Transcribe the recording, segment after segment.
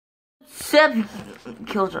7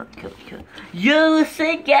 kills on kill. Yo, what's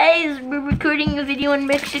up, guys? We're recording a video on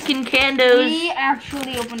Mexican Candos. We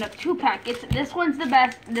actually opened up 2 packets. This one's the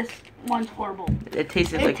best. This one's horrible. It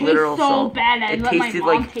tasted like literal salt. It tastes so bad. I let my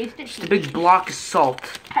mom taste it. Just a big block of salt.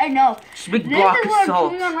 I know. Just a big block of salt. This is what I'm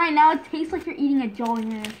chewing on right now. It tastes like you're eating a Jolly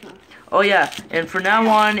Rancher. Oh yeah, and from now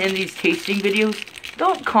on in these tasting videos,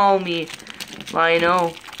 don't call me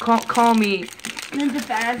Lionel. Call me Ninja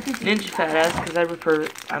Fat Ass. Ninja Fat Ass, because I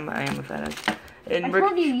am a fat ass. And I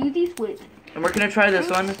told you use these with. And we're gonna try this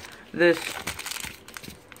one. This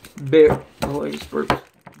Bear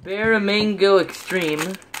Mango Extreme.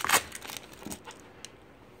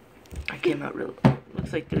 I came out real.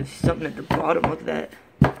 Looks like there's something at the bottom. Look at that.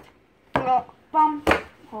 Bum.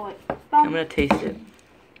 Hold it. Bum. I'm gonna taste it.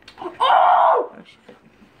 Oh! Oh shit.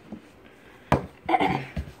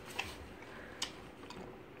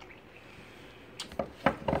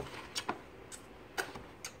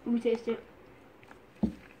 Let me taste it.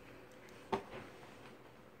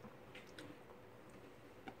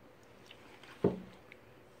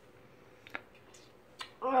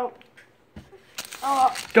 Oh.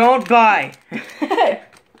 Oh. Don't buy. The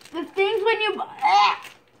things when you buy.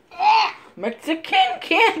 Mexican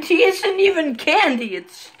candy isn't even candy.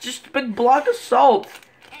 It's just a big block of salt.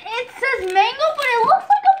 It says mango, but it looks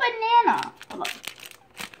like a banana. Hold on.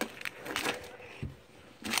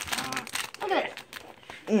 Look at it.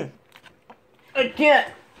 I can't.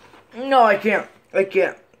 No, I can't.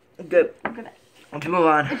 Good. Look at it. Let's move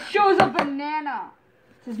on. It shows a banana.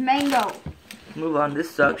 It says mango. Move on. This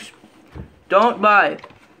sucks. Don't buy.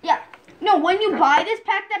 Yeah. No, when you buy this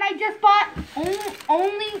pack that I just bought,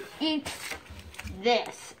 only it's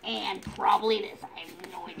this and probably this. I have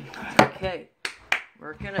no idea. Okay.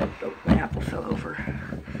 We're gonna. Oh, my apple fell over.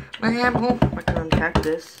 My apple. We're gonna unpack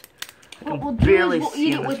this. What we'll do is we'll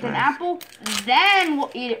eat it with an apple, then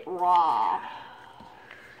we'll eat it raw.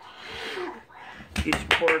 You just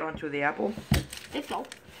pour it onto the apple? I think so.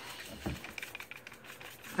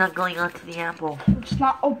 It's not going onto the apple. It's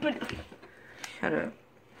not open. Shut up.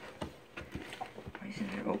 Why isn't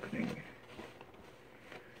it opening?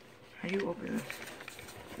 How do you open this?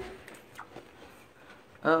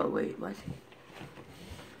 Oh, wait, what?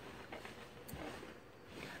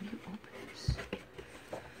 How do you open this?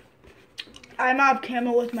 I'm off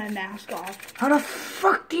camera with my mask off. How the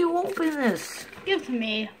fuck do you open this? Give it to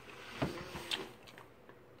me.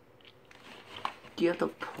 Do you have to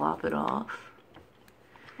plop it off?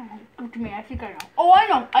 Oh, give it to me. I think I know. Oh, I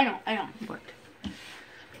know. What?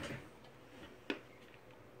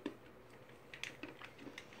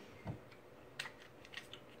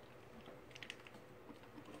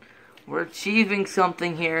 We're achieving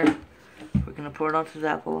something here. We're gonna pour it onto the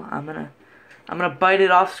apple. I'm gonna bite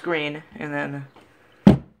it off screen, and then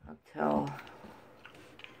I'll tell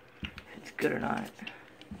if it's good or not.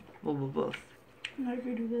 We'll both. I'm not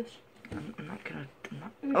gonna do this. I'm not gonna.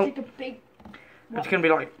 Take a big. It's gonna be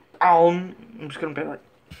like, I'm just gonna be like.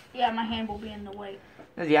 Yeah, my hand will be in the way.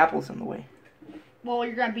 The apple's in the way. Well,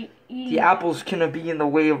 you're gonna be eating. The apple's gonna be in the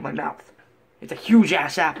way of my mouth. It's a huge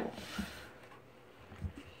ass apple.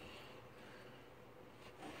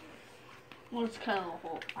 Well, it's kind of a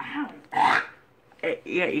hole. Ow.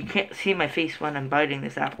 Yeah, you can't see my face when I'm biting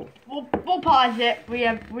this apple. We'll pause it.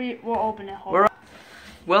 We'll open it.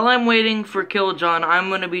 While I'm waiting for Killjohn, I'm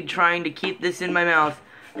gonna be trying to keep this in my mouth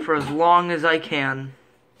for as long as I can.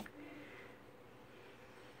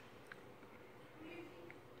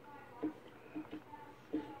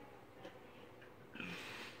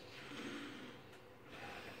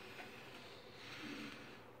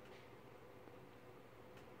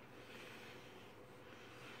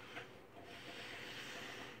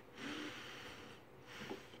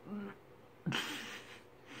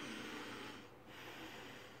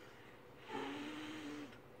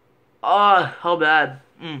 Oh, how bad.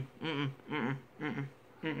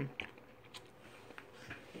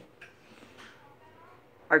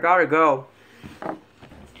 I gotta go.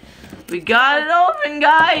 We got it open,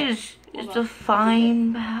 guys. It's a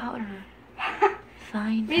fine powder.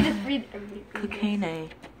 Fine powder. Read Cocaine.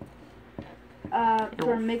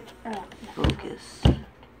 Focus.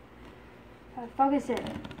 Focus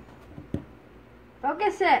it.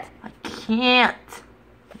 Focus it. I can't.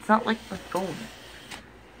 It's not like my phone.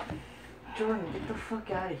 Jordan, get the fuck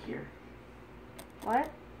out of here. What?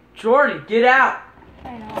 Jordan, get out!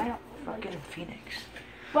 I don't. Fucking Phoenix.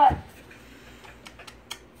 But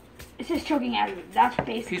it's just choking out of me. That's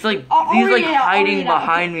basically. He's like hiding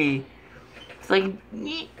behind me. It's like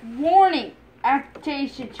warning.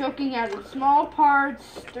 Activation, choking hazard, small parts,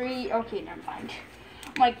 3. Okay, never mind.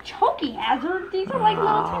 I'm like choking hazard. These are like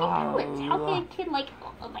little tiny pellets. How can a kid like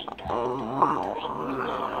Oh my god.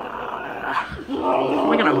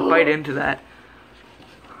 I'm gonna bite into that.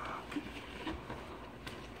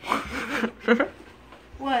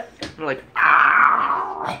 What? I'm like,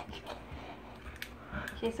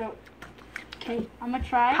 Okay, so. Okay, I'm gonna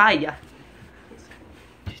try. hiya.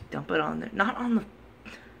 Just dump it on there. Not on the.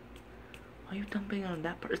 Why are you dumping on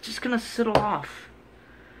that part? It's just gonna settle off.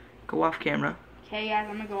 Go off camera. Okay, guys,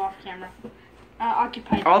 I'm gonna go off camera.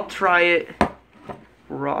 Occupied. I'll try it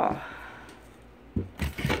raw.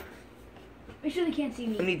 Make sure they can't see I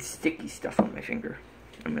me. need sticky stuff on my finger.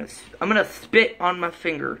 I'm gonna spit on my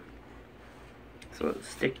finger, so it'll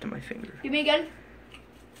stick to my finger. Give me again.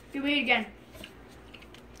 Give me again.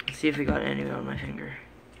 Let's see if it got anywhere on my finger.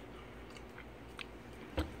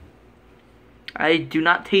 I do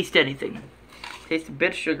not taste anything. Taste a bit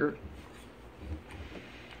of sugar.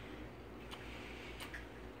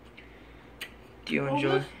 Do you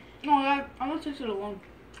enjoy? No, I'm gonna taste it alone.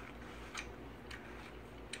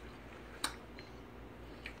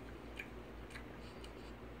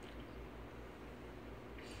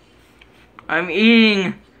 I'm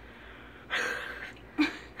eating.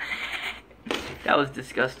 That was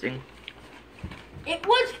disgusting. It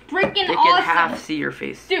was freaking They can awesome. half see your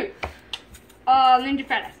face. Dude. Ninja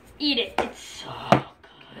Fat Eat it. It's so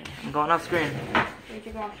good. I'm going off screen. Take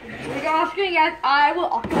it off screen. Take it off screen, guys. I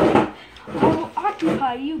will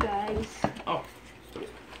occupy you guys. Oh.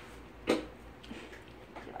 You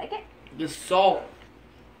like it? The salt.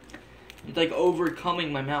 It's like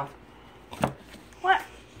overcoming my mouth. What?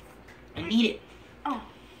 I need it. Oh.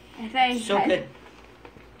 I think So good.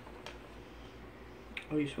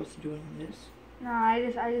 Oh, you're supposed to do it on this? No, I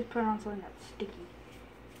just put it on something that's sticky.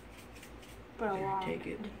 Put it Here, along. take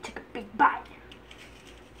it. Take a big bite.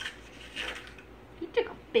 He took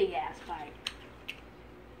a big ass bite.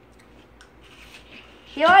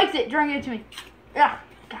 He likes it. Jordan, give it to me. Yeah.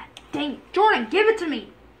 God dang it. Jordan, give it to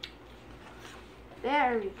me.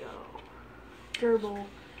 There we go. Gerbil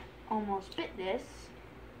almost bit this.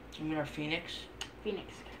 You mean our Phoenix?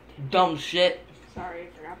 Phoenix. Dumb shit. Sorry,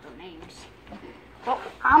 I forgot their names. Well,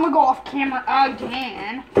 I'm gonna go off camera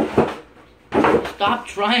again. Stop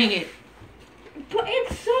trying it. But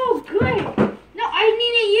it's so good. No, I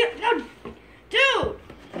need it. No, dude.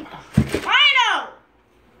 I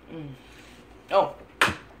know. Oh,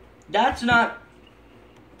 that's not.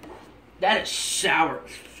 That is sour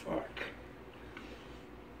as fuck.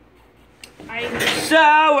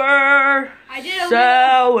 Sour. I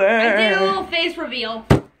did a little face reveal.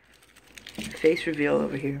 Face reveal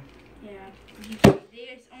over here. Yeah.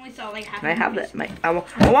 They just only saw like half. Can I have that? I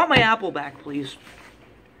want my apple back, please.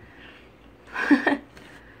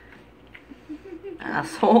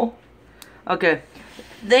 Asshole. Okay.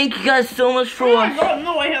 Thank you guys so much for watching.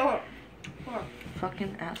 No, wait, hold on.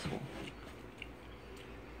 Fucking asshole.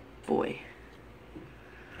 Boy.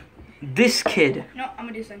 This kid. No, I'm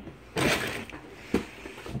gonna do something.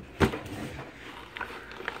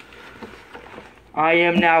 I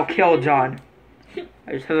am now Killjohn.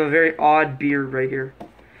 I just have a very odd beard right here.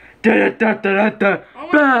 Da, da, da, da, da, Oh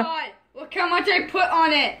my god! Look how much I put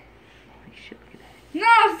on it. Holy shit, look at that.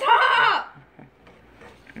 No, stop!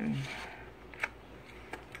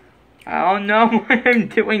 I don't know why I'm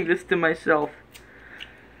doing this to myself.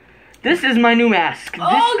 This is my new mask.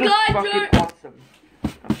 Oh, this God, fucking George. awesome.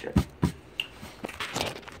 Oh shit.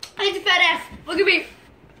 It's a fat ass. Look at me.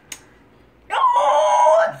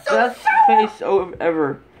 Oh, it's so Best sour. face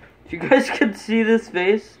ever. If you guys could see this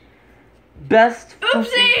face, best fucking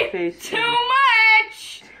Oopsie! face. Too ever.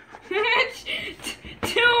 much!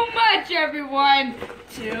 Too much, everyone!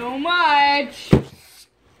 Too much!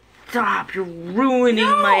 Stop! You're ruining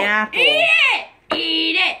No! my apple. Eat it!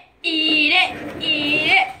 Eat it! Eat it!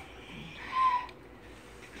 Eat it!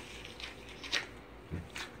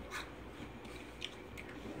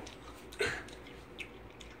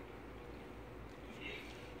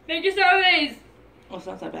 Make your sour face! Oh, it's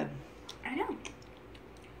not that bad. I know.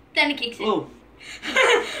 Then it kicks in. Oh.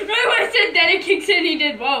 Right when I said then it kicks in, he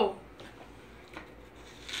did whoa.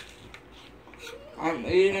 I'm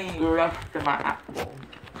eating the rest of my apple.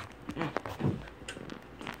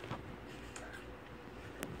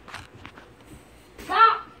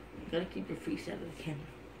 Stop! You gotta keep your face out of the camera.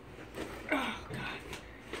 Oh, God.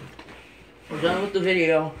 We're done with the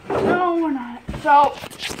video. No, we're not. So,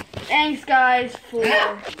 thanks, guys, for...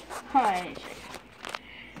 Hi.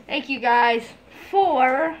 Thank you, guys,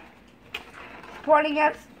 for supporting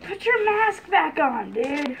us. Put your mask back on,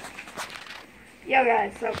 dude. Yo,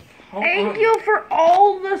 guys, so... Thank you for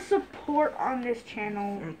all the support on this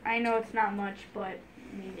channel. I know it's not much, but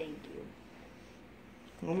thank you.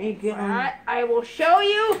 Let me get Alright, I will show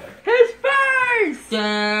you his face!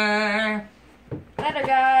 on. Later,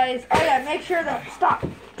 guys. Oh, yeah, make sure to stop.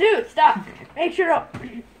 Dude, stop. Make sure to.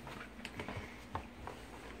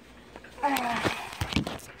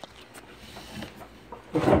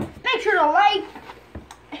 Make sure to like,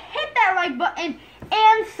 hit that like button,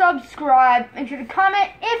 and subscribe. Make sure to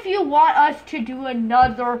comment if you want us to do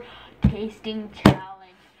another tasting challenge.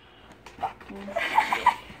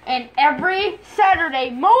 And every Saturday,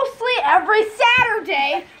 mostly every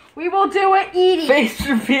Saturday, we will do an eating. Face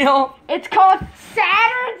reveal. It's called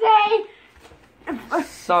Saturday.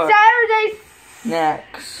 Saturday.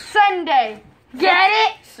 Snacks. Sunday. Get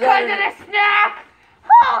it? Because of the snack.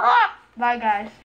 Bye, guys.